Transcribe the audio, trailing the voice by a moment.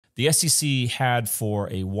The SEC had for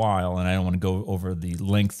a while, and I don't want to go over the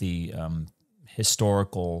lengthy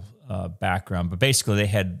historical background, but basically they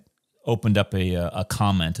had opened up a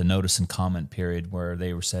notice and comment period where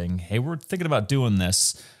they were saying, hey, we're thinking about doing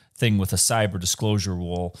this thing with a cyber disclosure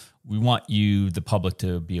rule. We want you, the public,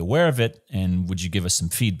 to be aware of it, and would you give us some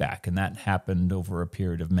feedback? And that happened over a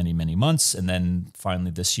period of many, many months. And then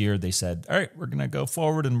finally this year they said, all right, we're going to go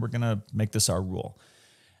forward and we're going to make this our rule.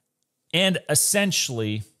 And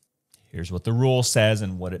essentially, here's what the rule says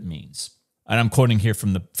and what it means. And I'm quoting here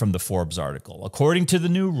from the Forbes article. According to the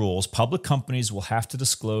new rules, public companies will have to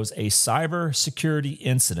disclose a cybersecurity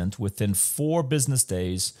incident within 4 business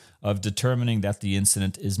days of determining that the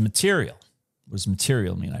incident is material. What does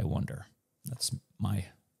material mean, I wonder? That's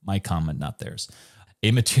my comment, not theirs.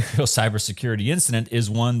 A material cybersecurity incident is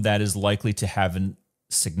one that is likely to have a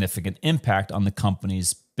significant impact on the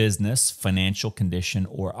company's business, financial condition,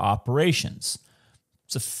 or operations.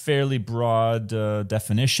 It's a fairly broad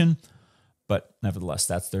definition, but nevertheless,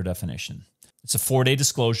 that's their definition. It's a 4-day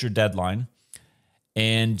disclosure deadline,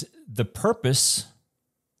 and the purpose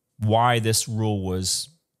why this rule was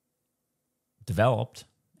developed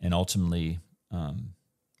and ultimately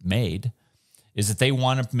made is that they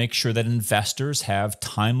want to make sure that investors have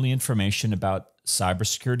timely information about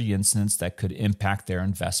cybersecurity incidents that could impact their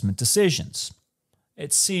investment decisions.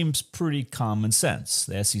 It seems pretty common sense.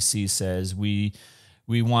 The SEC says we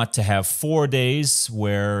want to have 4 days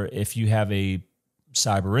where if you have a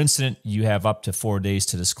cyber incident, you have up to 4 days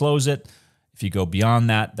to disclose it. If you go beyond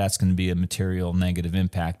that, that's going to be a material negative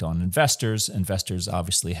impact on investors. Investors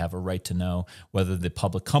obviously have a right to know whether the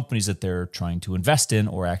public companies that they're trying to invest in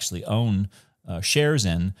or actually own shares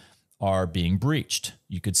in are being breached.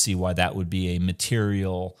 You could see why that would be a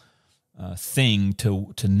material thing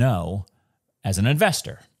to know as an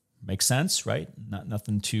investor. Makes sense, right?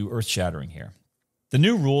 Nothing too earth-shattering here. The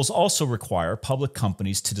new rules also require public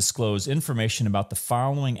companies to disclose information about the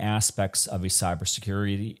following aspects of a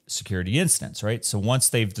cybersecurity incident, right? So once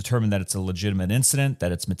they've determined that it's a legitimate incident,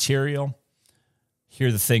 that it's material, here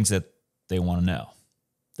are the things that they want to know.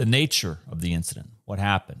 The nature of the incident, what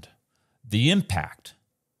happened, the impact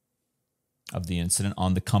of the incident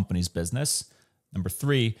on the company's business. Number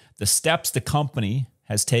 3, the steps the company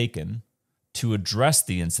has taken to address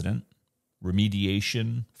the incident,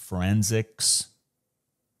 remediation, forensics,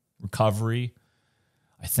 recovery.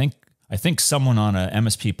 I think someone on a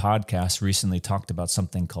MSP podcast recently talked about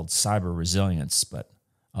something called cyber resilience, but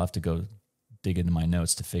I'll have to go dig into my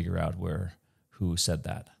notes to figure out who said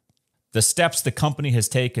that. The steps the company has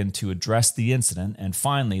taken to address the incident, and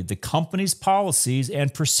finally, the company's policies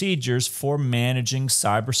and procedures for managing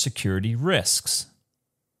cybersecurity risks.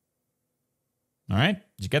 All right,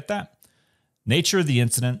 did you get that? Nature of the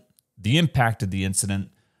incident, the impact of the incident,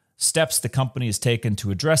 steps the company has taken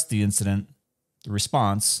to address the incident, the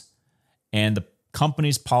response, and the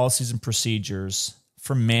company's policies and procedures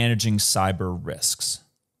for managing cyber risks.